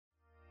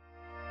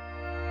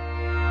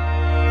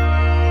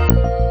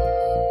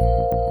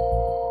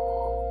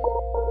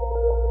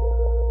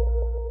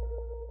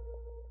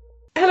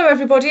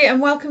everybody, and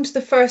welcome to the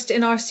first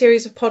in our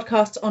series of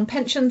podcasts on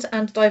pensions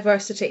and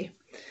diversity.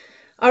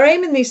 Our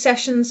aim in these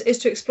sessions is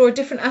to explore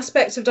different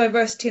aspects of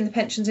diversity in the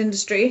pensions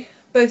industry,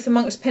 both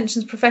amongst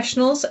pensions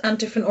professionals and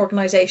different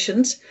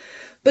organisations,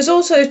 but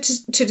also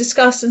to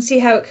discuss and see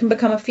how it can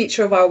become a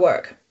feature of our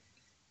work.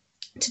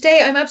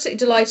 Today, I'm absolutely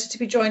delighted to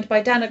be joined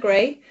by Dana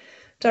Gray,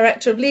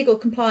 Director of Legal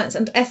Compliance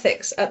and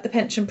Ethics at the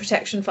Pension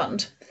Protection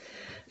Fund.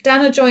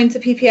 Dana joined the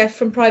PPF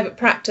from private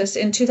practice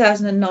in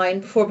 2009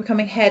 before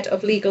becoming head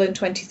of legal in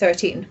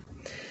 2013.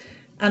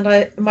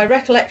 And my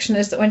recollection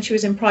is that when she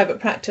was in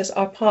private practice,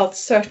 our paths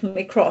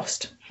certainly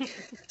crossed.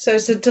 So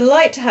it's a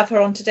delight to have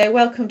her on today.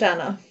 Welcome,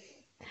 Dana.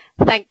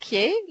 Thank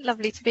you.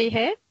 Lovely to be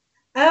here.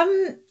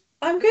 I'm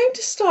going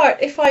to start,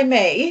 if I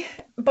may,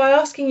 by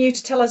asking you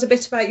to tell us a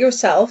bit about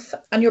yourself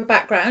and your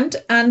background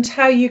and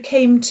how you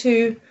came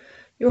to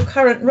your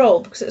current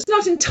role, because it's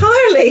not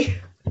entirely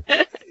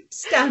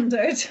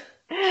standard.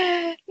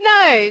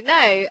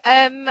 No,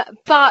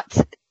 but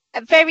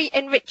very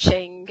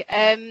enriching.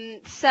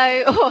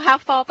 How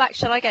far back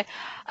shall I go?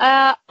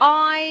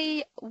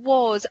 I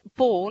was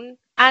born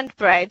and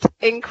bred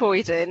in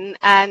Croydon,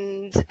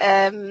 and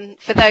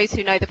for those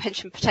who know, the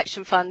Pension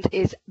Protection Fund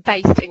is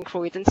based in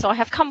Croydon, so I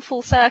have come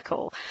full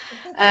circle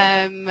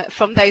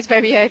from those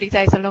very early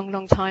days a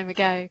long time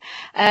ago.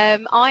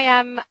 I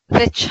am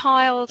the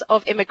child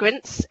of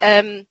immigrants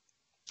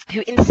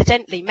who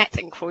incidentally met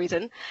in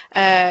Croydon,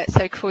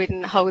 so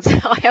Croydon holds,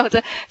 I held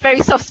a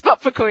very soft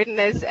spot for Croydon,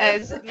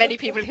 as many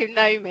people who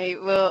know me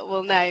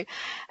will know.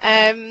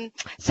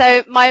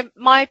 So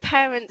my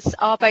parents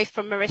are both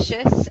from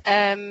Mauritius.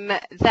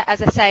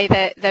 As I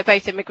say, they're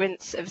both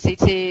immigrants, obviously,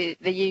 to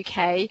the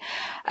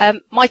UK.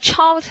 My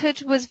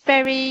childhood was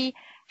very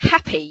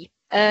happy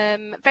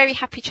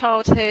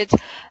childhood.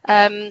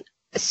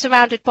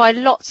 Surrounded by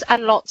lots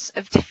and lots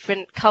of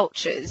different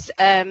cultures,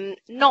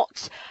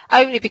 not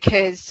only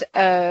because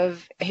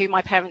of who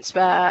my parents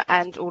were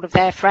and all of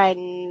their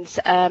friends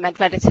and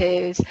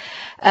relatives,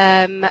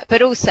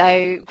 but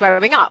also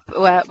growing up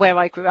where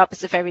I grew up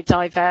is a very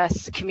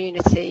diverse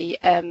community.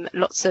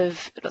 Lots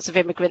of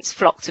immigrants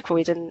flocked to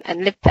Croydon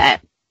and lived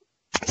there.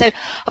 So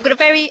I've got a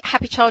very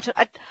happy childhood.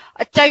 I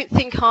don't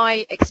think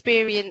I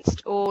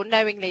experienced or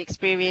knowingly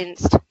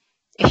experienced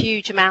a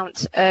huge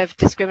amount of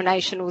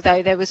discrimination,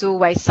 although there was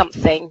always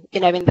something,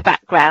 in the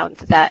background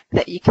that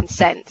you can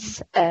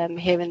sense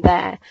here and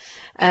there,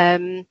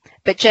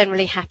 but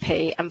generally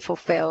happy and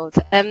fulfilled.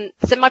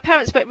 So my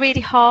parents worked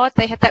really hard.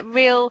 They had that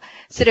real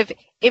sort of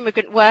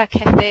immigrant work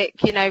ethic,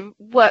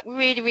 work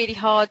really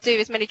hard, do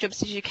as many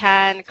jobs as you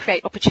can,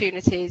 create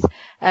opportunities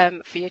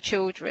for your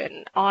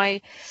children.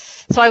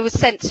 So I was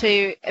sent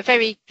to a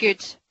very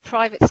good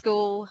private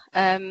school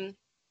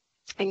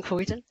in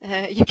Croydon,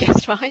 you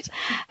guessed right.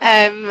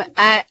 And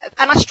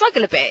I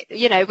struggle a bit,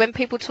 when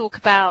people talk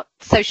about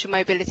social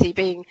mobility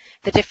being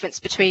the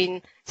difference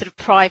between sort of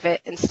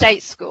private and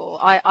state school.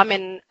 I'm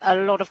in a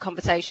lot of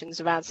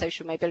conversations around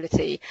social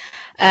mobility,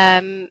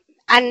 and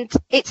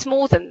it's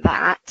more than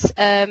that.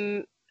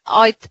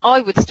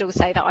 I would still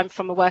say that I'm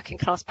from a working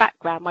class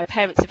background. My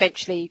parents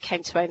eventually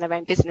came to own their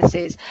own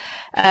businesses,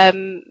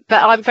 but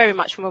I'm very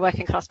much from a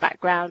working class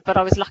background, but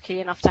I was lucky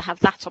enough to have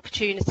that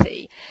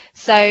opportunity.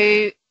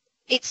 So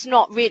it's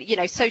not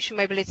really, social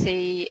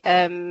mobility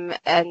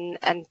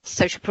and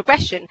social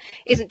progression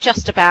isn't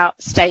just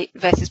about state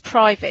versus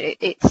private.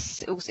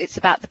 It's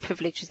about the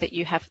privileges that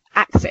you have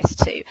access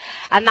to,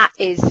 and that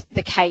is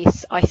the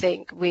case, I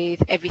think,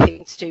 with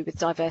everything to do with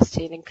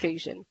diversity and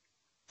inclusion.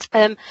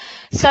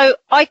 So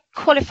I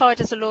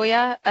qualified as a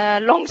lawyer a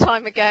long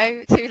time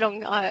ago, too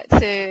long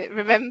to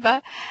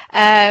remember.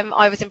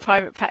 I was in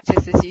private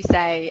practice, as you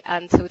say,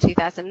 until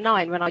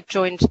 2009 when I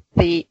joined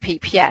the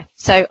PPF.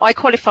 So I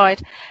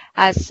qualified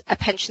as a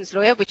pensions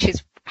lawyer, which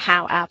is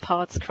how our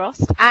paths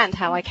crossed and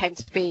how I came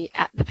to be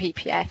at the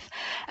PPF.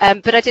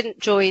 But I didn't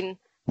join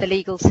the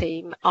legal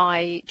team.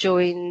 I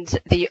joined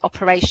the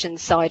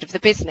operations side of the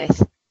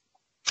business.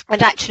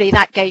 And actually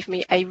that gave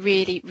me a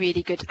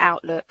really good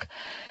outlook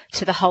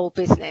to the whole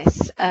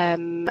business,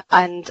 and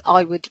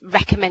I would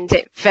recommend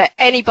it for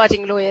any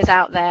budding lawyers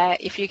out there.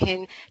 If you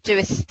can do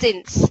a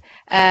stint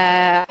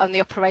on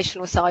the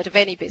operational side of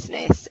any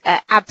business,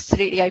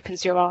 absolutely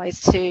opens your eyes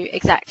to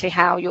exactly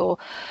how your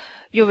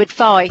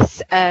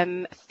advice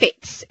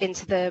fits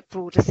into the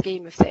broader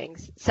scheme of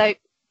things. So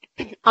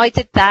I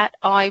did that.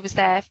 I was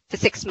there for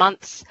 6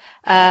 months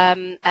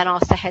and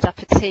asked to head up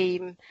a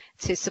team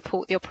to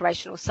support the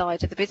operational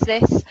side of the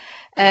business.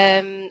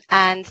 And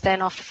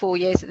then after 4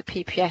 years at the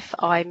PPF,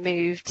 I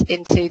moved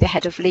into the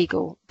head of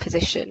legal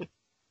position.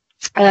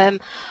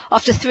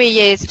 After 3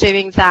 years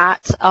doing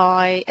that,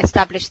 I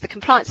established the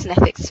compliance and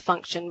ethics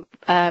function,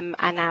 and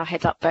now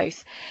head up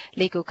both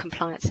legal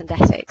compliance and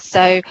ethics.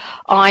 So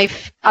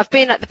I've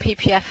been at the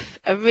PPF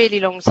a really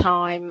long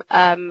time,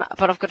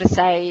 but I've got to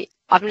say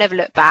I've never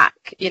looked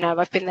back.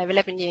 I've been there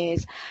 11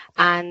 years,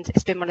 and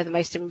it's been one of the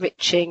most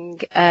enriching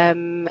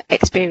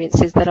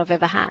experiences that I've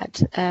ever had,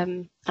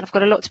 and I've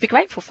got a lot to be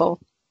grateful for.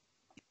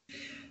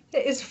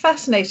 It is a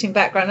fascinating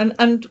background,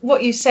 and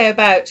what you say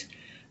about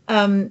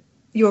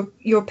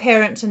your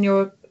parents and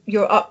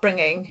your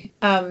upbringing,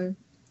 and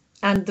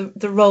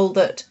the role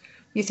that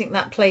you think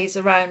that plays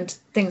around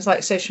things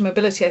like social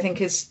mobility, I think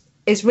is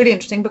really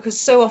interesting, because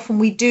so often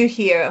we do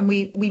hear and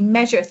we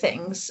measure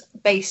things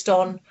based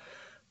on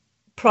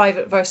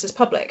private versus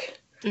public,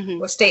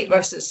 or state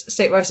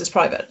versus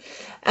private.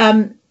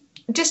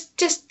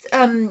 Just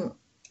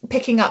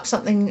picking up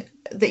something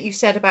that you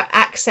said about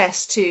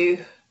access to,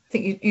 I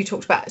think you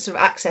talked about sort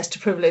of access to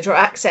privilege or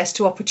access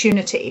to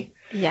opportunity.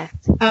 Yeah.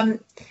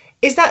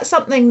 Is that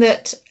something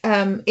that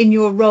in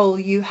your role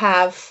you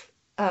have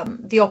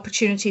the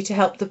opportunity to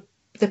help the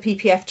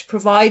PPF to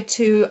provide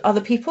to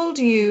other people?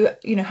 Do you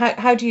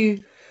how do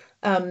you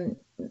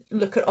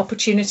look at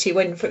opportunity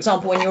when, for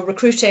example, when you're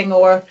recruiting,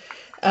 or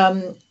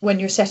when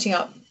you're setting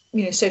up,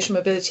 social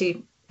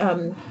mobility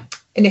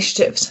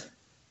initiatives?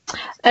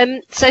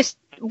 So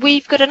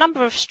we've got a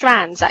number of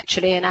strands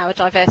actually in our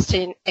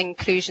diversity and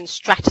inclusion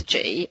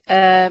strategy,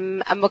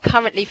 and we're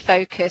currently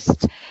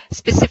focused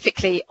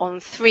specifically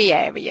on 3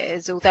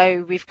 areas,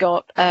 although we've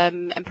got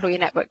employee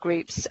network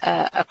groups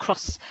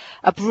across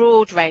a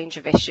broad range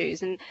of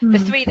issues. And the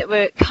 3 that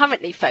we're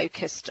currently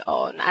focused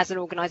on as an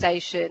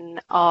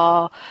organisation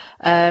are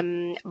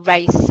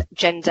race,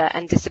 gender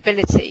and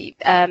disability.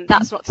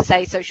 That's not to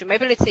say social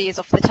mobility is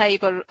off the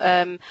table.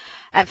 In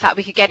fact,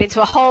 we could get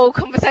into a whole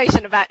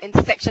conversation about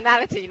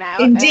intersectionality now.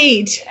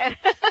 Indeed.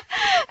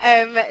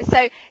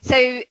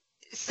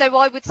 So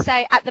I would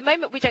say at the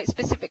moment we don't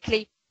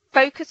specifically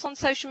focus on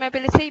social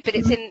mobility, but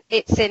it's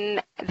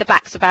in the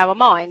backs of our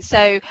minds.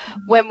 So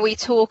when we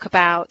talk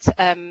about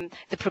the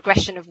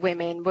progression of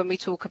women, when we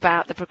talk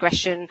about the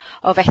progression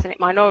of ethnic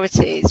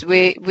minorities,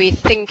 we're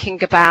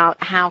thinking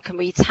about how can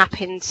we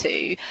tap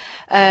into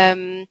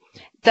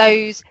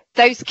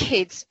those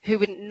kids who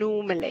wouldn't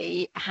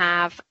normally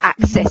have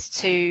access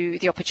to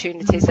the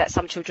opportunities that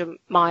some children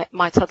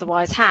might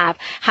otherwise have.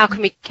 How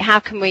can we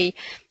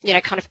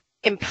kind of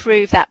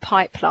improve that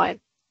pipeline?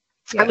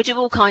 Yeah. And we do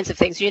all kinds of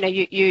things. You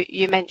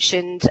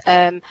mentioned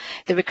the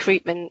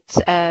recruitment,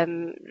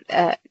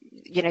 the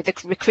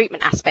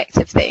recruitment aspect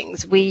of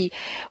things. We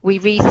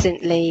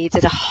recently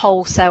did a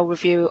wholesale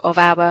review of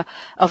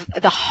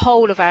the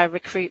whole of our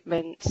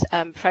recruitment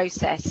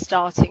process,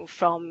 starting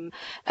from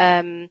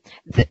when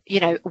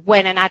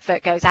an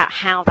advert goes out,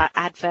 how that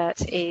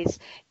advert is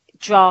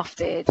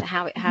drafted,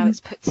 how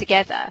it's put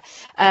together,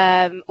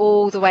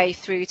 all the way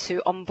through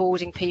to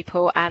onboarding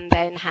people, and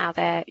then how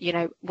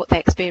what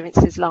their experience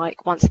is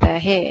like once they're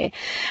here,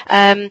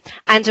 and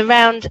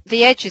around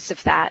the edges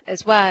of that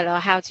as well are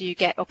how do you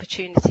get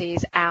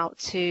opportunities out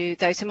to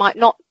those who might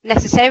not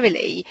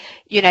necessarily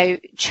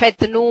tread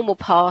the normal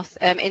path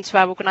into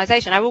our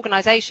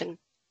organisation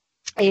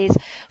is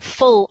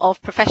full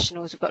of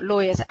professionals. We've got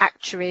lawyers,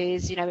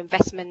 actuaries,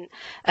 investment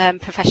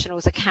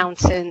professionals,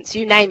 accountants,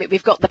 you name it.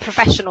 We've got the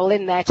professional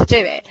in there to do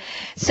it.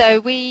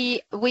 So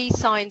we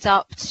signed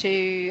up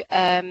to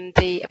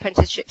the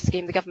apprenticeship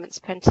scheme, the government's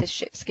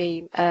apprenticeship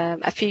scheme,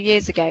 a few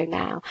years ago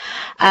now.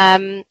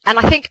 And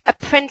I think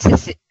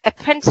apprentice,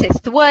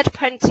 the word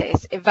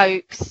apprentice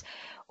evokes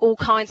all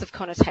kinds of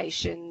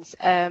connotations.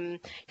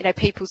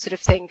 People sort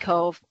of think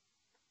of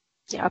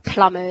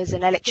plumbers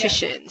and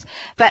electricians,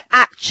 but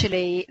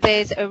actually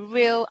there's a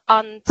real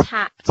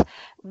untapped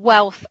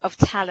wealth of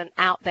talent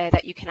out there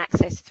that you can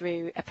access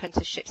through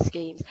apprenticeship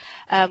schemes.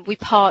 We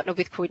partner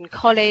with Croydon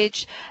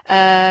College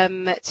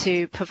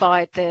to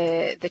provide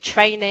the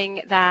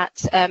training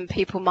that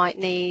people might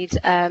need,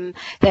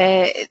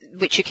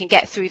 which you can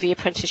get through the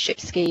apprenticeship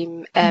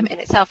scheme in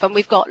itself. And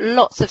we've got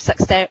lots of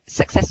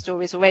success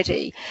stories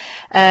already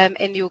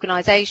in the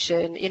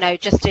organisation.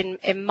 Just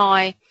in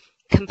my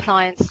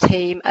compliance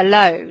team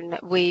alone,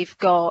 we've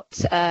got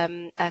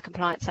a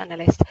compliance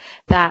analyst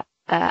that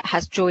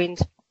had joined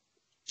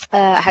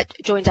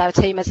our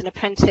team as an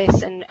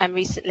apprentice and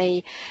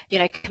recently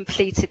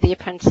completed the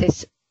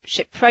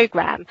apprenticeship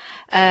program.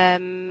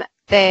 There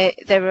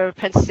are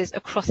apprentices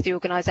across the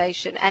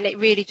organisation, and it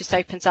really just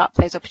opens up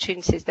those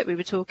opportunities that we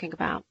were talking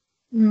about.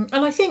 And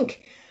I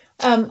think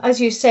as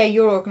you say,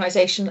 your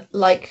organisation,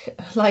 like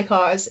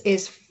ours,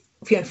 is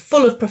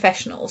full of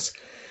professionals,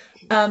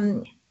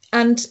 and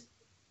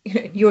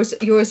yours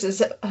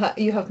is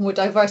you have more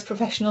diverse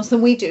professionals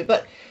than we do,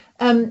 but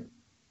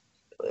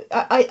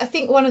I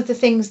think one of the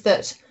things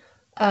that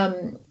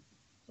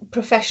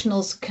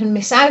professionals can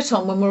miss out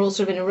on when we're all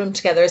sort of in a room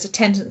together is a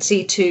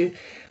tendency to,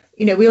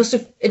 we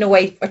also in a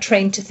way are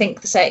trained to think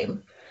the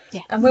same.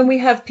 Yeah. And when we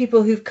have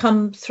people who've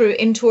come through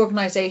into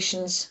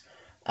organisations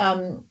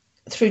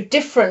through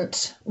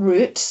different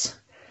routes,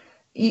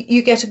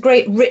 you get a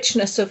great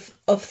richness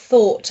of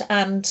thought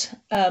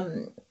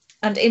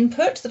and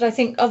input that I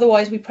think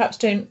otherwise we perhaps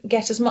don't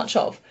get as much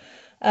of.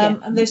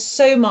 And there's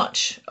so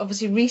much,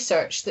 obviously,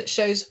 research that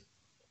shows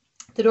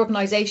that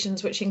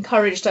organisations which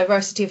encourage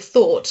diversity of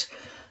thought,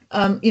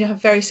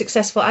 have very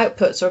successful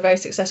outputs or very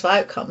successful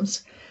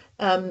outcomes.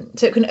 So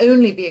it can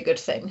only be a good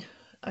thing,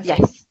 I think.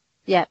 Yes,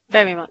 yeah,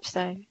 very much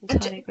so.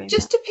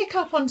 Just to pick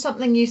up on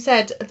something you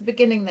said at the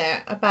beginning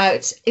there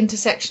about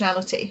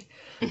intersectionality,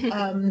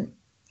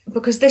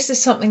 because this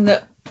is something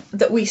that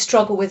that we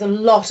struggle with a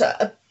lot,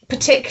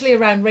 particularly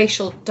around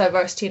racial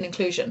diversity and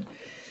inclusion,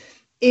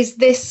 is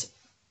this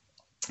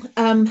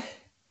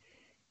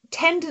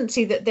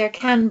tendency that there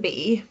can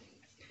be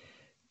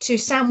to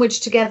sandwich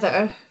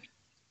together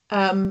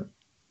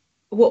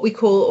what we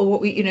call, or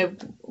what we,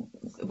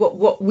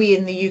 what we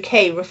in the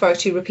UK refer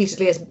to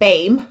repeatedly as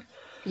BAME,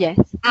 Yes.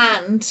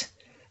 and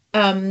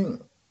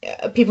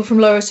people from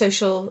lower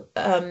social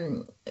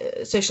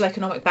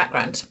economic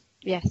background.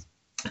 Yes.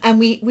 And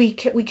we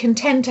can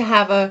tend to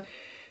have a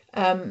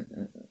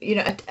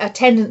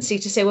tendency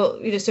to say, well,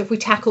 so if we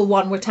tackle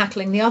one, we're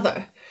tackling the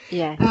other.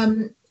 Yeah.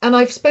 And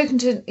I've spoken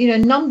to a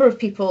number of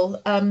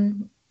people,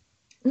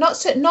 not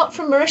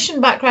from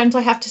Mauritian backgrounds,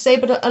 I have to say,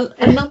 but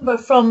a number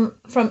from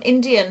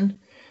Indian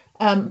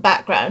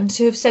backgrounds,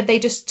 who have said they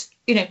just,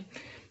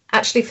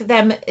 actually for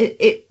them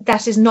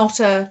that is not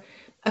a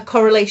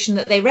correlation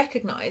that they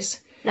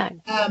recognise. No.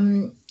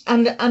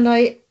 And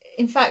I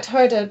in fact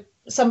heard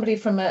somebody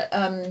from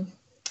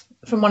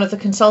one of the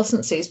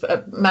consultancies,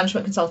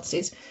 management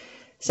consultancies,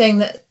 saying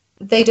that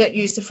they don't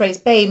use the phrase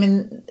BAME,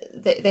 and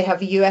they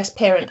have a US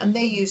parent, and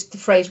they use the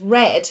phrase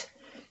RED,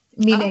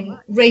 meaning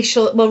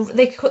racial. Well,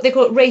 they call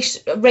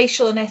it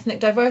racial and ethnic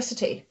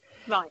diversity,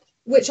 Right.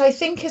 which I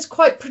think is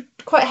quite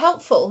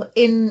helpful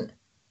in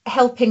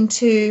helping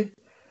to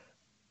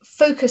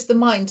focus the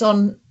minds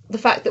on the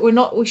fact that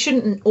we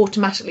shouldn't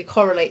automatically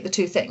correlate the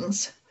two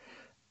things,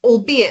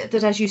 albeit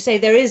that, as you say,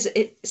 there is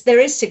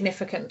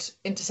significant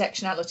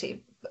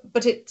intersectionality,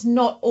 but it's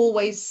not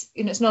always,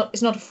 it's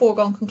not a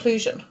foregone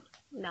conclusion.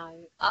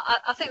 No,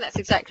 I think that's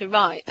exactly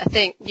right. I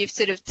think you've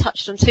sort of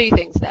touched on two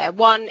things there.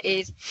 One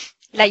is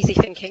lazy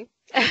thinking.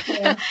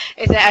 Yeah.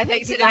 Is it? I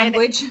think sort of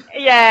language.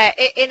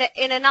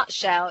 In a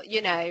nutshell,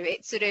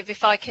 it's sort of,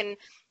 if I can,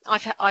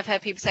 I've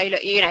heard people say,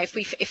 look, if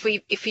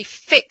we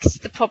fix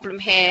the problem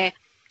here,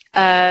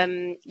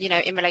 in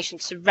relation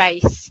to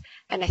race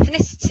and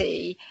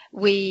ethnicity,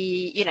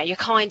 you're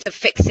kind of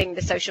fixing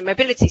the social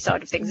mobility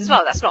side of things as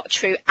well. That's not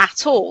true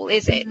at all,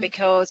 is it? Mm-hmm.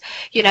 Because,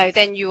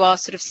 then you are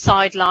sort of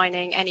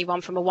sidelining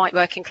anyone from a white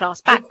working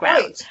class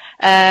background,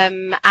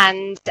 and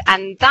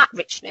that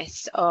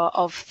richness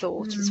of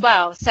thought as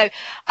well. So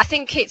I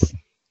think it's,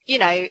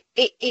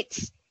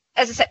 it's,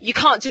 as I said, you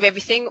can't do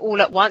everything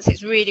all at once.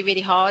 It's really,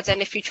 really hard.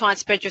 And if you try and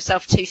spread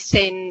yourself too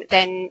thin,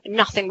 then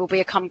nothing will be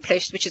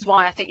accomplished, which is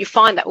why I think you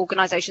find that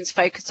organisations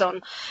focus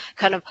on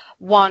kind of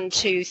 1,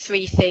 2,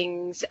 3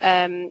 things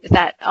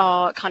that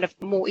are kind of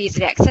more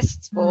easily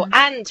accessible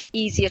and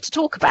easier to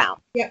talk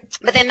about. Yeah.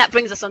 But then that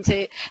brings us on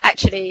to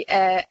actually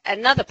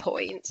another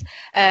point,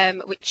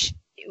 which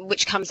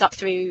comes up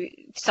through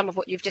some of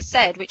what you've just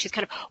said, which is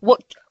kind of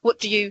what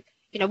do you,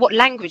 what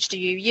language do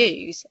you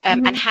use,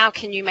 and how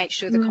can you make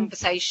sure the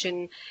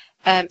conversation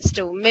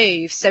still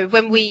moves? So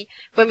when we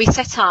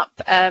set up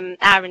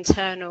our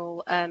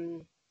internal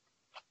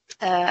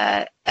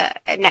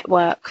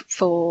network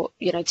for,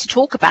 to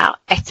talk about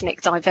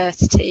ethnic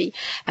diversity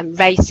and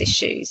race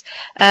issues,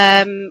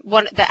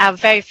 our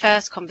very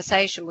first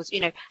conversation was,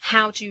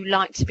 how do you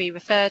like to be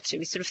referred to?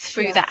 We sort of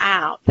threw that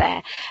out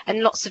there,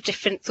 and lots of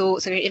different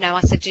thoughts. And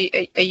I said,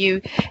 are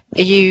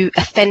you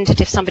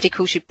offended if somebody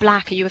calls you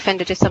black? Are you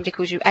offended if somebody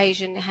calls you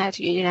Asian? How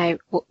do you,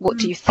 what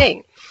do you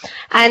think?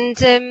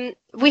 And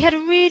we had a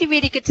really,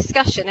 really good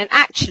discussion. And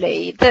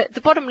actually,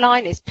 the bottom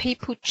line is,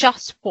 people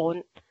just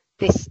want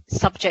this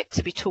subject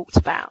to be talked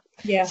about.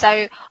 Yeah.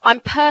 So I'm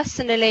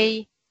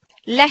personally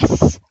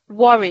less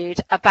worried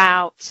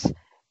about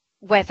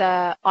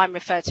whether I'm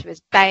referred to as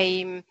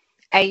BAME,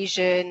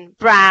 Asian,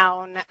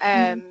 brown,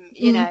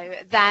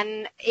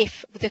 than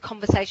if the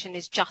conversation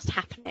is just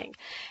happening.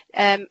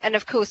 And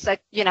of course, I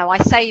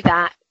say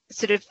that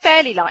sort of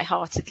fairly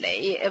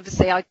lightheartedly.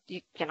 Obviously,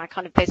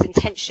 there's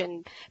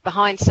intention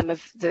behind some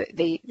of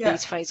these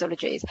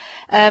phraseologies.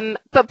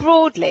 But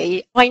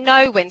broadly, I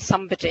know when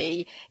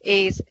somebody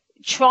is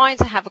trying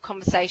to have a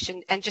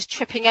conversation and just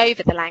tripping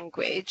over the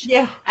language.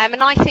 Yeah.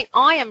 And I think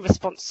I am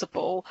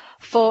responsible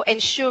for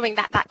ensuring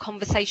that that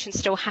conversation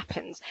still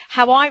happens.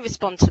 How I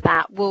respond to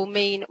that will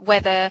mean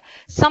whether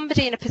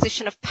somebody in a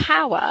position of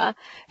power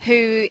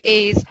who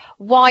is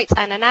white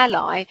and an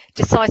ally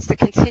decides to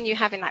continue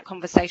having that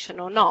conversation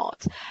or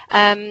not.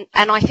 And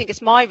I think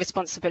it's my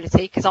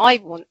responsibility, because I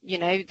want,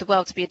 the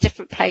world to be a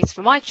different place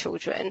for my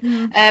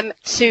children,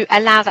 to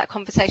allow that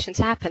conversation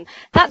to happen.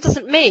 That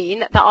doesn't mean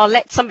that I'll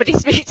let somebody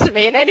speak to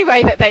me in any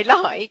way that they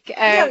like.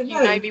 You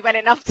know me well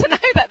enough to know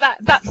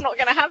that's not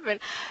going to happen,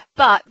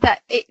 but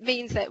that it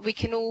means that we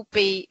can all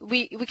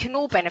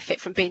benefit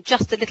from being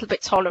just a little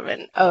bit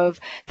tolerant of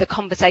the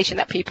conversation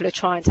that people are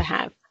trying to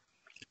have.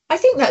 I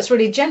think that's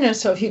really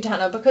generous of you,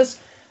 Dana, because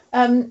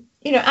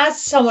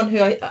as someone who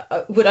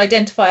I would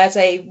identify as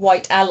a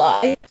white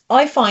ally,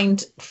 I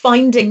find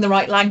finding the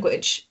right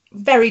language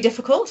very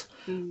difficult.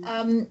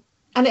 And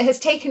it has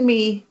taken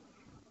me,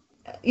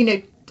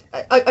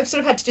 I've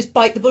sort of had to just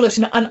bite the bullet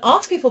and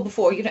ask people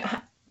before,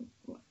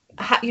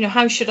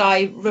 how should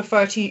I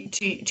refer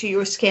to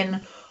your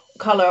skin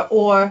color,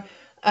 or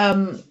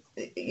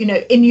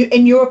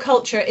in your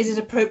culture, is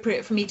it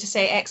appropriate for me to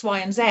say X, Y,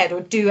 and Z, or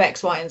do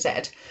X, Y, and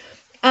Z?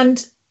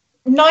 And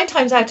 9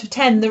 times out of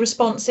 10, the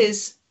response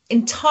is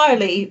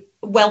entirely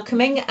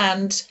welcoming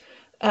and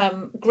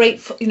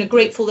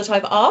grateful that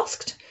I've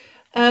asked.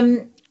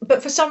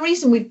 But for some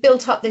reason, we've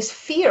built up this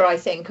fear, I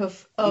think,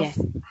 of Yes.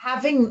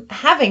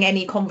 having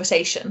any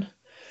conversation.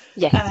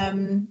 Yes.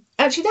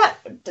 Actually,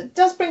 that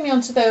does bring me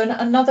on to, though,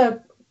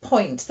 another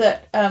point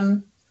that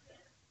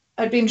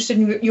I'd be interested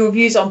in your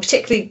views on,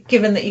 particularly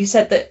given that you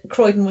said that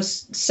Croydon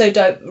was so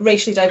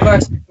racially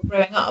diverse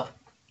growing up.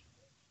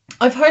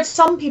 I've heard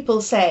some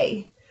people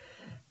say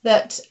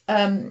that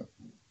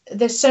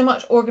there's so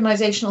much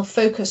organisational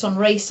focus on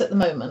race at the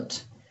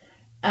moment,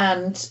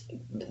 and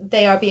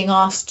they are being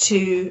asked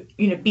to,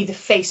 be the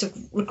face of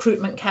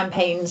recruitment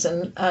campaigns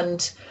and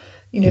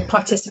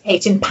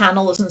participate in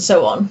panels and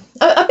so on.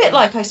 A bit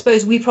like, I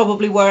suppose, we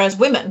probably were as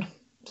women.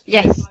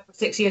 Yes. 5 or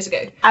 6 years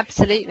ago.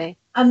 Absolutely.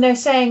 And they're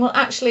saying, well,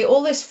 actually,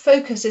 all this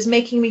focus is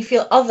making me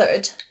feel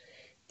othered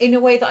in a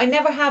way that I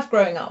never have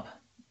growing up.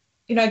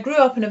 I grew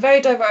up in a very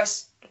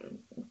diverse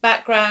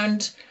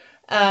background.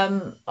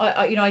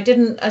 I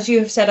didn't, as you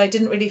have said, I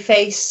didn't really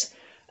face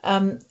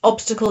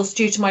obstacles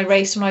due to my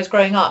race when I was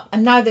growing up.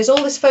 And now there's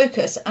all this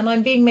focus and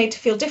I'm being made to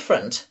feel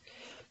different.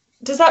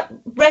 Does that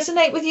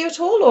resonate with you at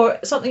all, or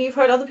something you've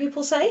heard other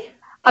people say?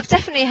 I've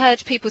definitely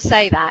heard people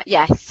say that,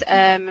 yes.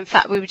 In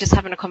fact, we were just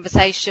having a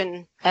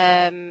conversation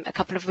a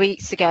couple of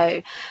weeks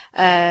ago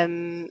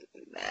about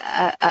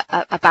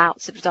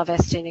sort of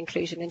diversity and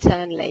inclusion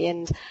internally,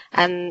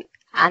 and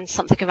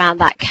something around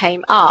that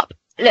came up.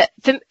 Look,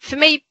 for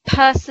me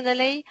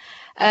personally,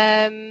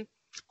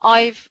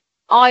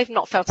 I've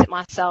not felt it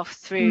myself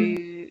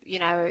through,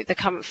 the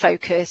current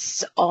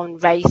focus on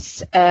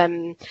race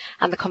and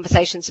the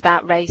conversations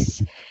about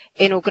race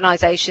in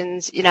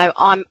organisations.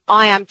 I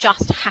am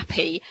just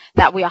happy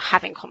that we are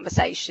having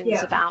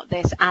conversations about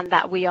this, and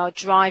that we are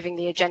driving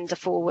the agenda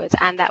forward,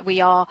 and that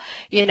we are,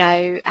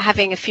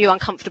 having a few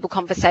uncomfortable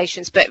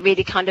conversations, but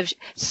really kind of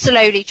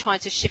slowly trying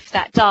to shift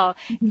that dial,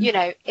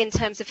 in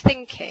terms of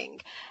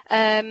thinking.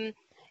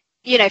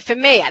 For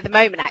me at the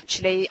moment,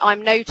 actually,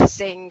 I'm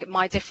noticing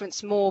my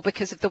difference more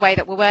because of the way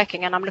that we're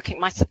working, and I'm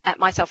looking at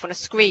myself on a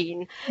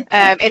screen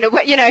in a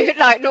way,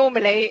 like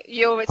normally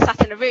you're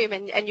sat in a room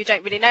and you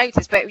don't really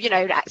notice, but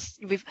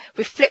we've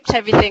flipped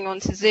everything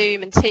onto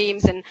Zoom and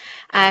Teams and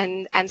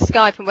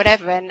Skype and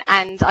whatever,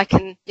 and I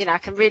can I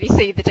can really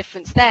see the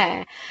difference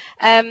there.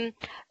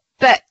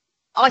 But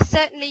I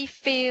certainly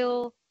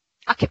feel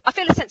I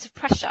feel a sense of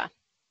pressure,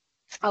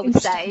 I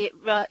would say,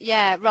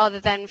 rather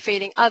than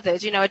feeling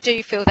others. I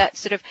do feel that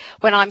sort of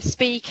when I'm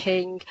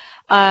speaking,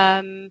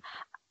 I'm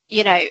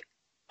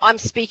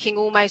speaking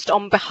almost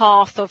on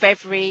behalf of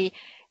every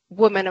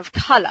woman of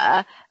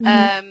colour.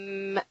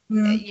 You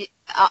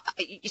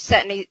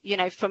certainly,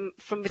 from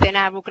within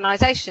our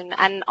organisation,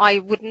 and I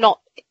would not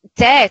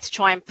dare to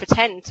try and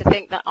pretend to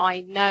think that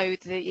I know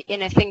the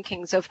inner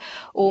thinkings of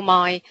all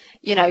my,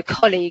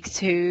 colleagues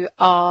who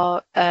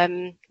are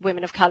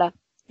women of colour.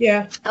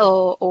 Yeah.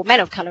 Or men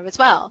of colour as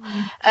well.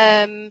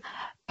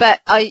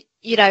 But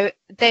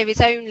there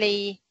is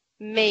only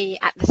me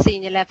at the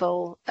senior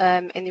level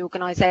in the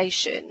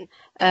organisation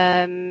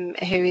who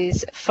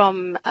is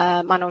from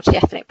a minority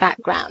ethnic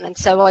background, and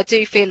so I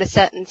do feel a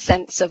certain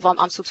sense of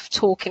I'm sort of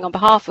talking on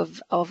behalf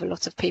of a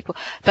lot of people,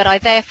 but I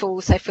therefore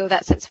also feel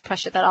that sense of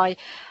pressure that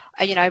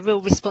a real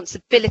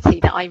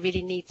responsibility that I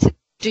really need to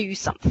do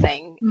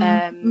something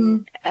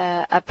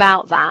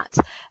about that.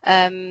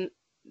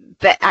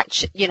 But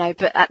actually,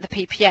 but at the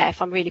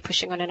PPF, I'm really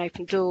pushing on an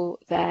open door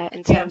there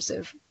in terms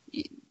of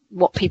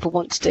what people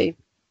want to do,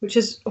 which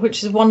is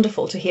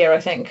wonderful to hear. I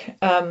think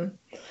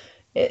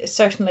it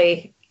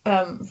certainly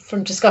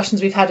from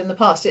discussions we've had in the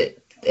past,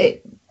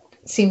 it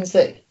seems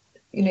that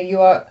you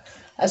are,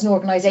 as an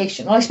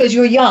organisation. Well, I suppose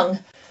you're young,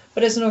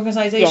 but as an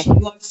organisation,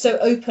 you are so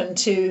open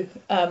to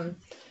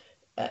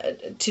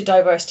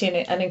diversity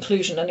and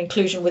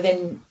inclusion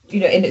within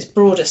in its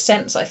broadest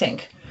sense, I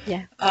think.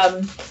 Yeah.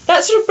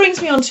 That sort of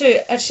brings me on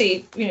to,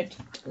 actually,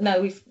 now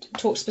we've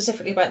talked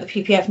specifically about the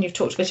PPF, and you've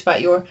talked a bit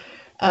about your,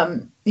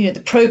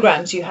 the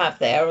programs you have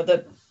there, or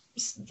the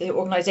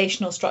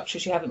organisational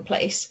structures you have in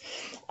place.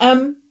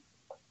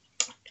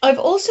 I've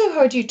also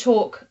heard you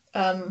talk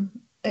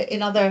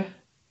in other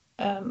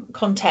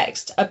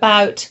contexts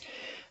about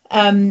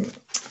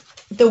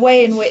the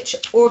way in which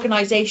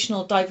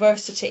organisational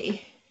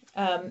diversity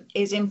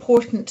is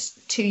important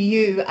to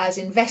you as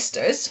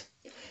investors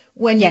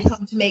when you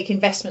come to make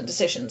investment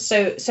decisions.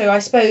 So I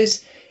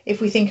suppose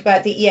if we think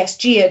about the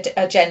ESG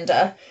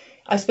agenda,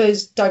 I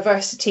suppose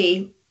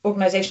diversity,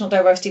 organisational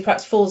diversity,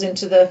 perhaps falls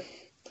into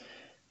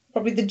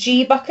probably the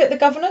G bucket, the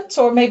governance,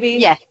 or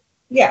maybe I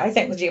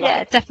think the G bucket.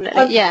 Yeah,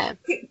 definitely.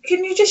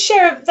 Can you just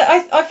share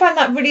that? I found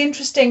that really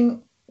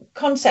interesting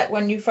concept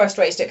when you first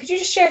raised it. Could you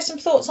just share some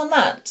thoughts on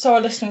that so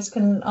our listeners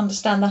can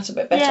understand that a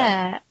bit better?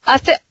 Yeah,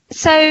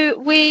 so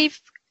we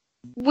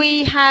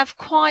have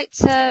quite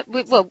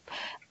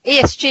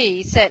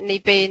ESG certainly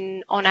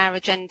been on our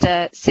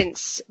agenda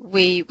since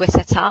we were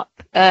set up.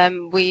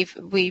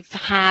 We've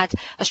had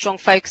a strong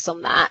focus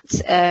on that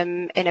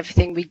in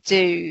everything we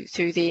do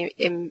through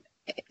the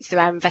through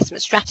our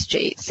investment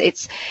strategy.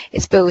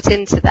 It's built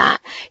into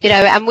that, you know,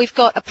 and we've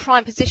got a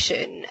prime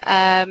position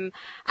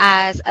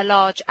as a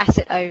large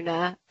asset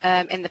owner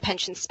in the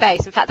pension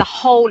space. In fact, the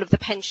whole of the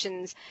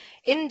pensions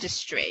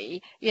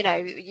industry, you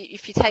know,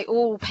 if you take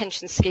all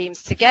pension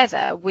schemes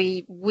together,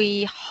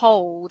 we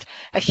hold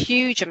a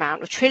huge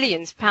amount of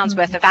trillions of pounds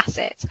worth of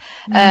assets,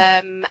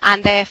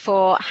 and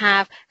therefore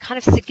have kind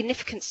of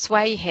significant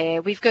sway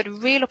here. We've got a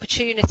real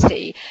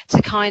opportunity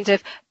to kind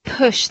of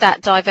push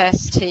that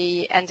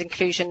diversity and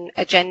inclusion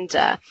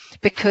agenda,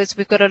 because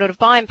we've got a lot of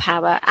buying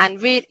power,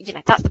 and really, you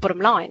know, that's the bottom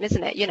line,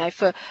 isn't it? You know,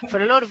 for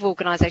a lot of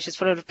organisations,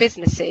 for a lot of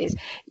businesses,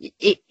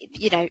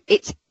 you know,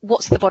 it's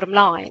what's the bottom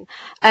line.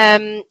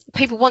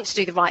 People want to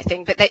do the right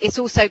thing, but it's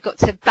also got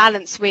to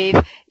balance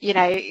with, you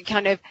know,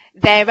 kind of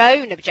their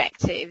own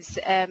objectives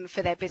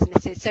for their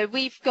businesses. So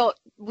we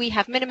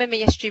have minimum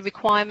ESG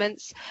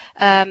requirements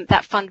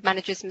that fund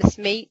managers must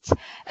meet.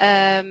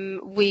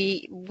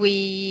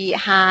 We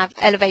have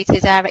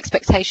elevated our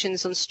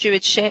expectations on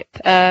stewardship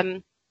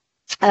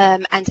and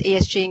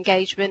ESG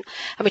engagement,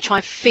 and we try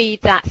and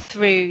feed that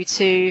through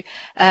to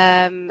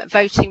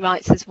voting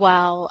rights as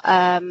well,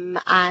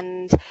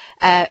 and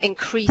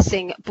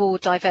increasing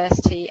board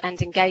diversity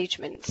and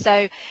engagement.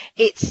 So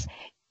it's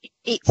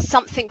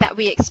something that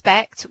we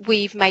expect.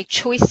 We've made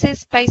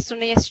choices based on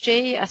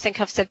ESG. I think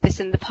I've said this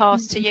in the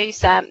past to you,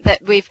 Sam,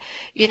 that we've,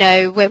 you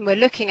know, when we're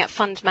looking at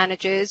fund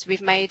managers,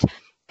 we've made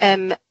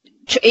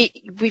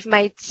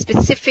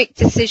specific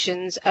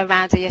decisions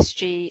around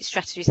ESG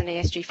strategies and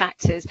ESG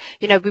factors.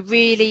 You know, we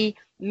really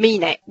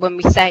mean it when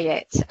we say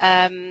it.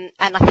 And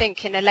I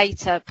think in a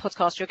later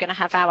podcast, you're going to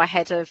have our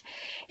head of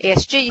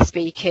ESG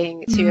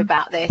speaking to you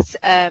about this.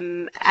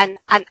 And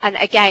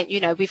again, you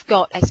know, we've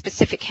got a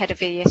specific head of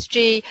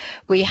ESG.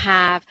 We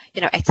have,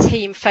 you know, a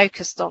team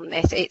focused on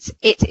this. It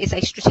is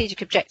a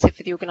strategic objective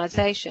for the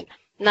organisation.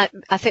 And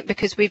I think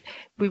because we've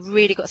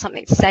really got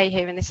something to say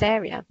here in this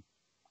area.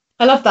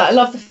 I love that. I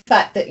love the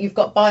fact that you've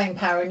got buying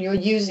power and you're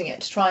using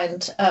it to try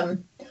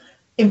and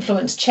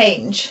influence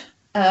change.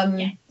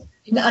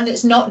 And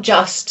it's not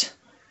just,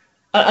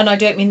 and I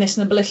don't mean this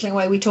in a belittling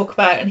way, we talk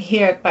about and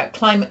hear about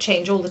climate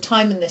change all the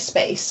time in this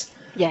space.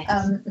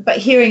 Yes. But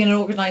hearing an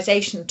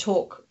organisation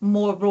talk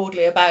more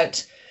broadly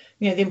about,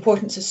 you know, the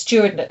importance of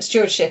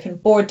stewardship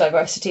and board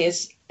diversity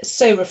is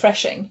so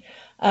refreshing.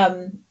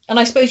 And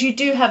I suppose you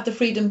do have the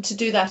freedom to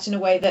do that in a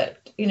way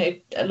that, you know,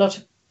 a lot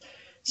of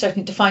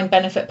certainly defined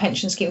benefit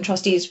pension scheme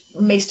trustees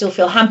may still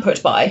feel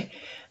hampered by.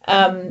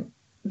 But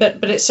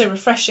it's so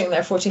refreshing,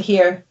 therefore, to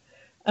hear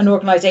an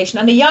organisation,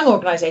 and a young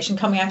organisation,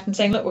 coming out and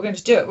saying, look, we're going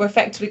to do it. We're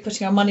effectively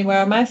putting our money where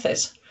our mouth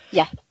is.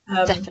 Yeah,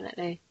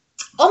 definitely.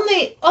 On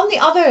the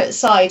other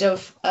side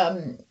of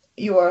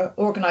your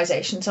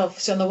organisation, so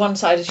obviously on the one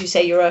side, as you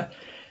say, you're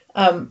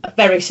a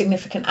very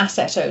significant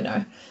asset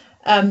owner.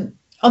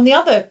 On the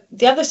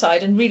other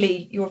side, and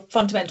really your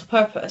fundamental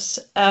purpose,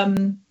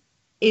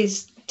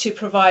 is to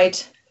provide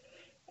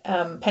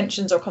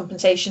pensions or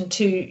compensation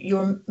to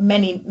your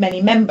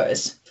many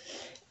members.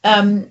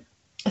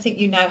 I think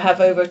you now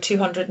have over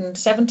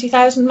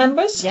 270,000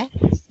 members. Yes,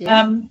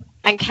 yeah.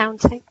 And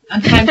counting.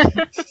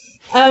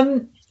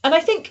 And I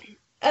think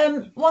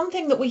one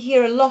thing that we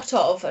hear a lot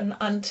of, and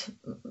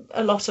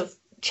a lot of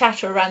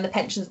chatter around the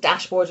pensions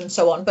dashboard and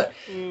so on, but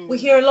we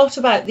hear a lot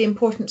about the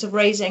importance of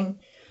raising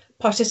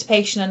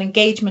participation and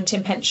engagement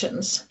in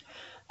pensions.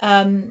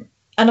 And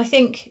I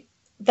think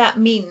that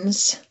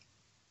means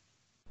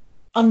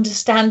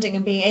understanding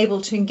and being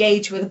able to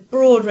engage with a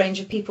broad range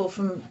of people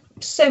from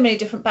so many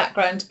different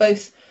backgrounds,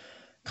 both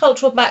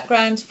cultural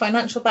backgrounds,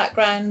 financial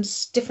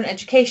backgrounds, different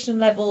education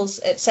levels,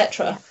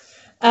 etc.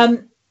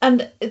 And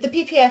the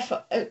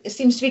PPF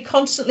seems to be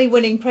constantly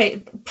winning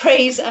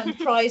praise and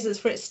prizes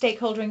for its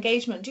stakeholder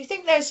engagement. Do you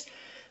think there's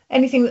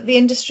anything that the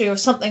industry, or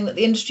something that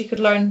the industry could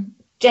learn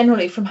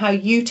generally from how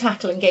you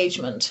tackle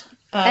engagement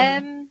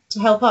to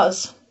help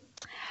us?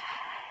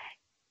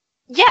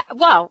 Yeah,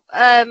 well,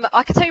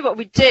 I can tell you what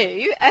we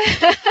do.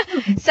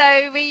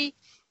 So we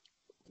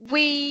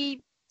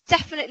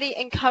definitely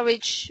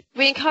encourage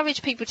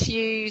people to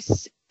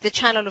use the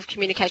channel of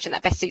communication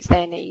that best suits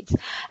their needs.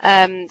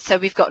 So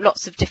we've got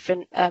lots of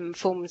different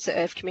forms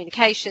of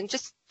communication,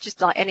 just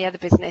like any other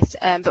business.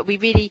 But we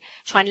really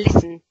try and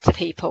listen to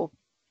people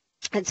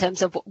in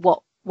terms of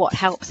what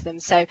helps them.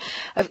 So,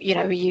 you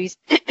know, we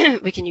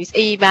can use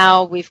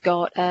email. We've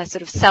got a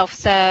sort of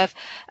self-serve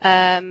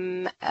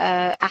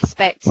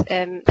aspect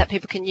that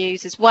people can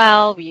use as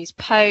well. We use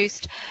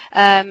post,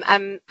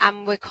 and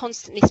we're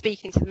constantly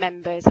speaking to the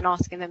members and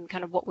asking them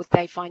kind of what would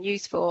they find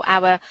useful.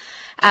 Our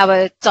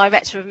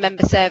director of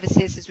member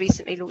services has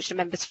recently launched a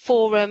members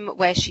forum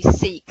where she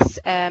seeks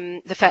she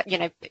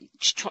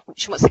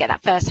wants to get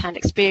that first-hand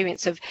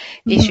experience of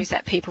the issues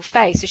that people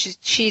face. So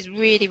she's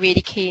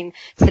really keen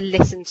to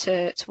listen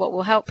to what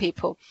will help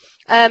people.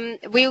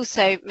 We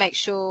also make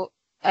sure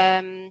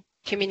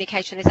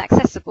communication is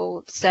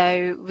accessible.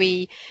 So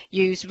we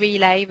use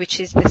Relay, which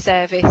is the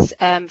service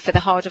for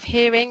the hard of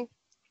hearing.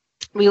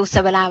 We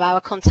also allow our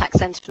contact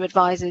centre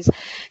advisors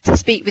to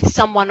speak with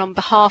someone on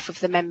behalf of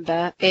the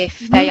member if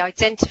they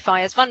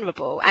identify as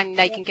vulnerable, and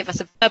they can give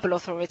us a verbal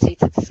authority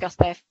to discuss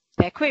their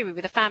query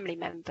with a family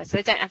member, so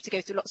they don't have to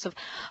go through lots of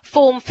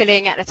form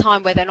filling at a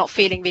time where they're not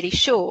feeling really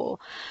sure.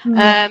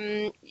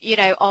 You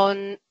know,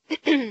 on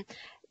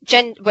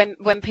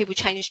when people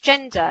change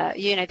gender,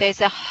 you know,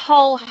 there's a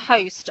whole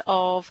host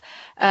of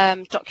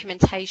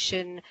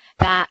documentation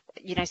that,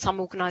 you know, some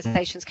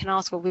organisations can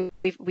ask for.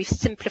 We've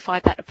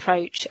simplified that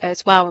approach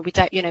as well, and we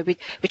don't, you know, we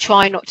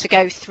try not to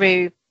go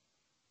through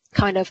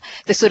kind of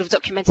the sort of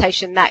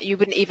documentation that you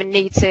wouldn't even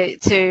need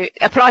to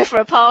apply for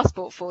a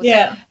passport for.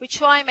 Yeah. So we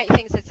try and make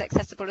things as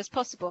accessible as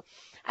possible.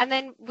 And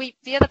then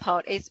the other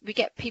part is we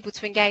get people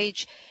to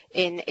engage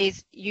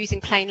is using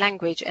plain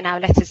language in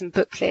our letters and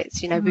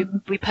booklets. You know,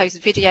 we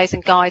post videos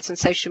and guides on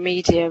social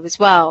media as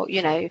well,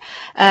 you know,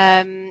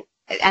 and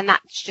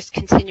that's just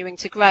continuing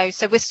to grow.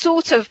 So we're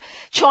sort of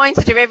trying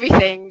to do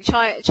everything,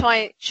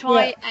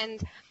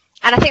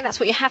 and I think that's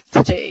what you have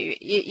to do,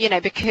 you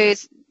know,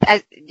 because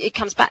as it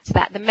comes back to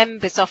that, the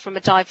members are from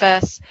a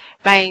diverse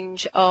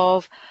range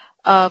of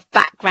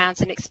backgrounds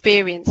and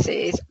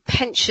experiences.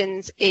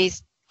 Pensions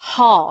is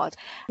hard,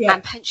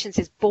 and pensions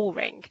is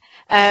boring.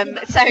 So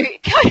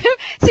kind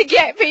of to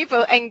get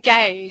people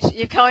engaged,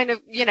 you kind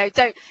of, you know,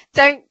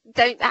 don't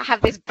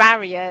have this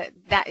barrier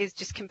that is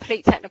just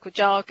complete technical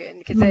jargon,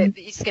 because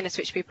it's just going to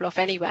switch people off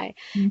anyway.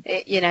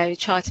 You know,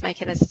 try to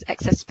make it as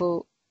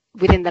accessible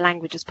within the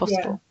language as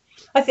possible.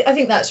 I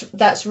think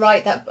that's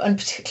right. That, and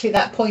particularly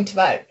that point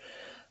about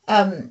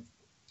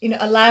you know,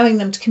 allowing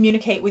them to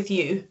communicate with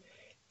you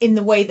in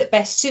the way that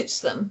best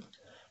suits them.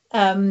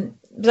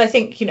 But I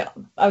think, you know,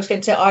 I was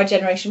going to say our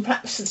generation,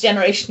 perhaps the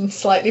generation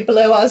slightly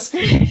below us,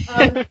 you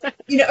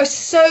know, are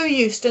so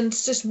used and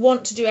just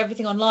want to do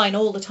everything online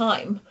all the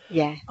time.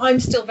 Yeah,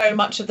 I'm still very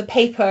much of the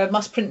paper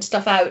must print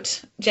stuff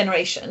out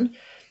generation.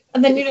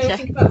 And then, you know,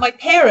 think about my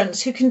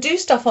parents who can do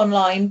stuff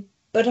online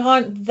but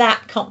aren't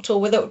that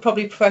comfortable with it, would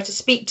probably prefer to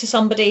speak to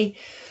somebody.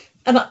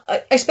 And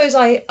I suppose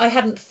I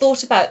hadn't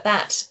thought about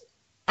that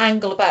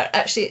angle, about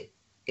actually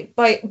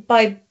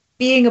by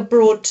being a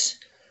broad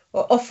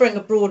or offering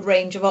a broad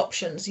range of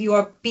options, you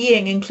are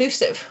being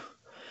inclusive.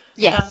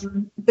 Yes.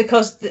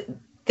 Because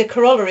the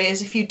corollary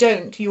is, if you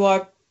don't, you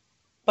are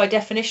by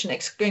definition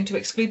going to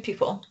exclude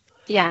people.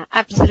 Yeah,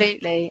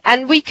 absolutely.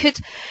 And we could,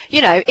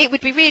 you know, it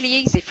would be really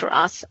easy for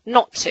us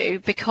not to,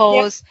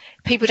 because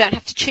people don't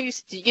have to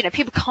choose, you know,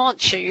 people can't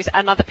choose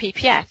another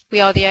PPF.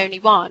 We are the only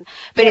one.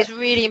 But it's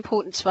really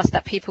important to us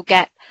that people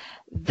get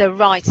the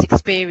right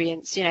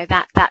experience, you know,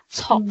 that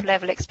top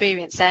level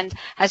experience. And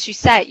as you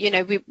say, you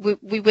know,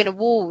 we win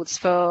awards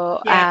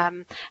for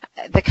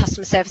the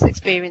customer service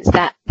experience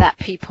that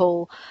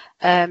people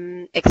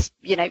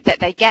you know, that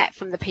they get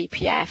from the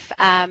PPF,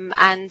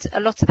 and a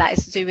lot of that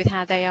is to do with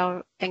how they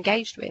are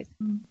engaged with.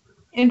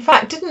 In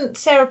fact, didn't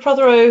Sarah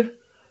Prothero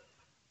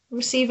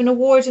receive an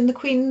award in the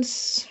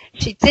Queen's?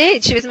 She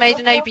did. She was made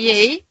an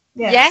OBE.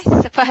 Yes,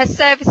 for her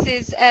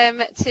services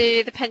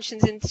to the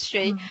pensions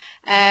industry,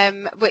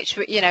 which,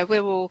 you know,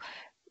 we're all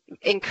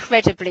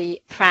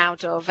incredibly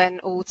proud of, and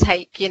all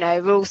take, you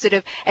know, we're all sort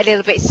of a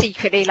little bit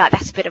secretly like,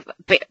 that's a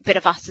bit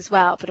of us as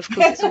well, but of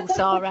course it's all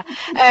Sarah.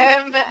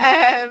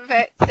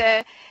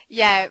 But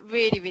yeah,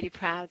 really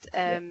proud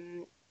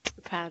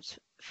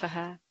for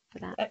her for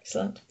that.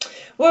 Excellent.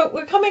 Well,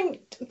 we're coming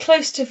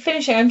close to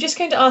finishing. I'm just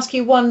going to ask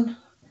you one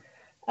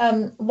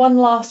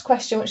last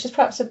question, which is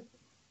perhaps I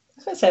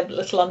was going to say a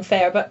little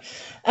unfair, but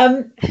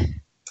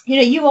you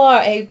know, you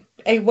are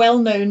a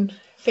well-known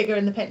figure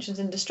in the pensions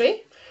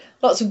industry.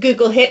 Lots of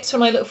Google hits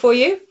when I look for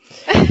you.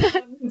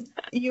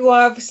 You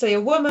are obviously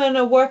a woman,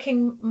 a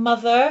working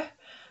mother.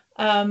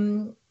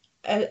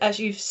 As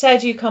you've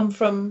said, you come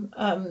from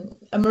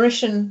a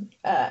Mauritian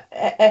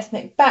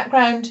ethnic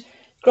background,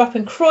 grew up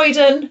in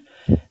Croydon.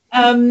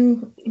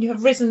 You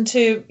have risen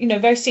to, you know,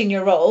 very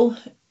senior role.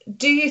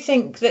 Do you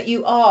think that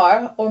you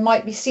are or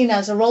might be seen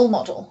as a role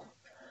model?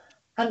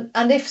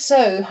 And if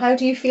so, how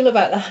do you feel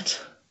about that?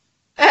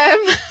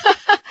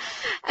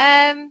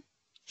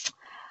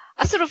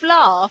 I sort of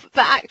laugh,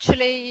 but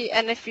actually,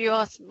 and if you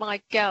ask my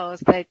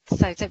girls, they'd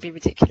say, don't be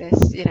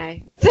ridiculous, you know.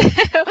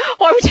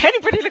 Why would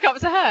anybody look up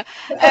to her?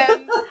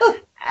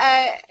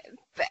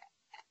 But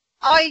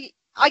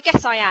I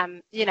guess I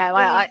am, you know.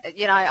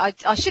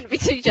 I shouldn't be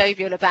too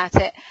jovial about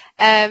it,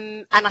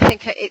 and I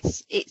think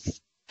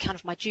it's kind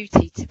of my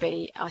duty to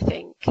be. I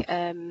think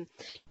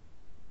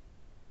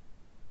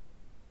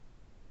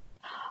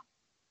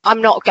I'm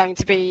not going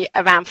to be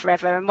around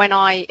forever, and when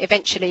I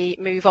eventually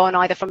move on,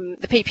 either from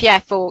the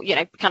PPF or, you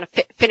know, kind of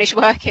finish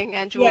working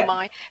and draw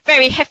my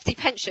very hefty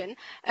pension,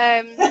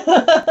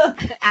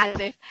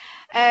 as if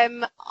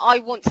I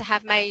want to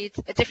have made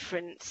a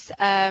difference.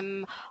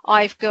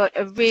 I've got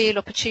a real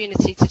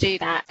opportunity to do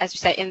that, as you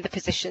say, in the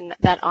position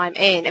that I'm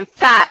in. In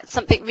fact,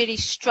 something really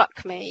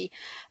struck me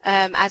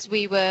as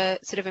we were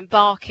sort of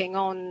embarking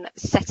on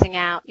setting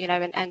out, you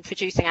know, and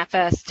producing our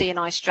first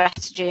D&I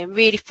strategy and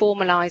really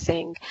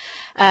formalising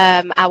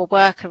our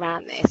work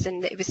around this.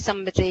 And it was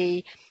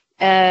somebody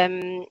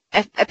a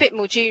bit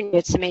more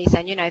junior to me,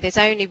 saying, you know, there's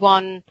only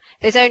one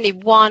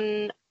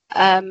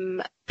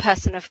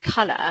person of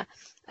colour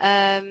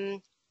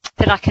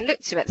that I can look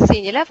to at the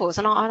senior levels,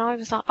 and I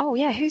was like, oh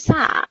yeah, who's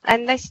that?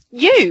 And they said,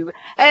 you,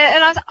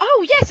 and I was like,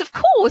 oh yes, of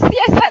course,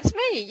 yes, that's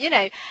me, you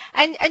know,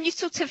 and you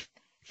sort of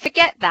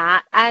forget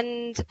that,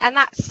 and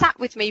that sat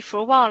with me for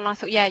a while, and I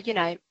thought, yeah, you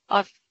know,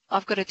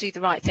 I've got to do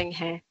the right thing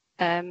here,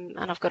 and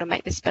I've got to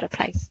make this a better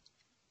place.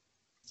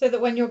 So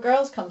that when your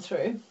girls come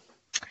through.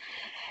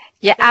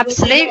 Yeah,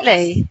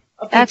 absolutely.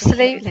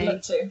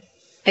 Absolutely.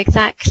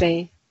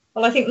 Exactly.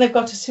 Well, I think they've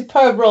got a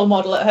superb role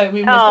model at home,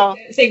 even if I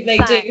don't think they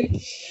do.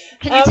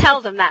 Can you tell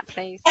them that,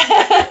 please?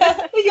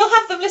 Well, you'll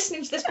have them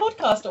listening to this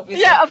podcast,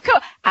 obviously. Yeah, of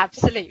course.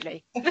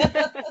 Absolutely.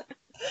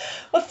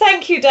 Well,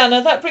 thank you,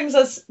 Dana. That brings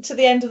us to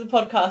the end of the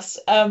podcast.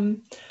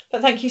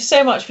 But thank you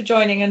so much for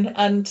joining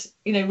and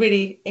you know,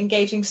 really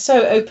engaging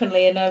so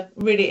openly in a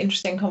really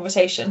interesting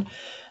conversation.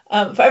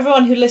 For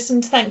everyone who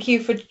listened, thank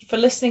you for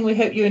listening. We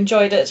hope you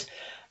enjoyed it,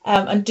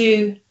 and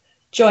do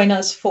join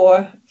us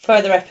for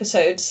further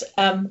episodes.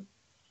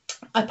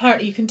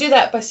 Apparently you can do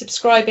that by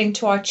subscribing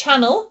to our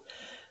channel,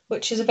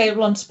 which is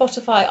available on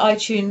Spotify,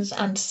 iTunes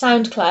and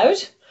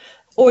SoundCloud,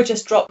 or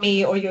just drop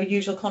me or your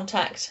usual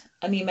contact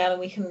an email and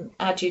we can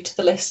add you to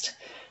the list.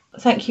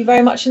 Thank you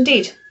very much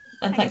indeed.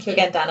 And thank you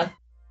again, Dana.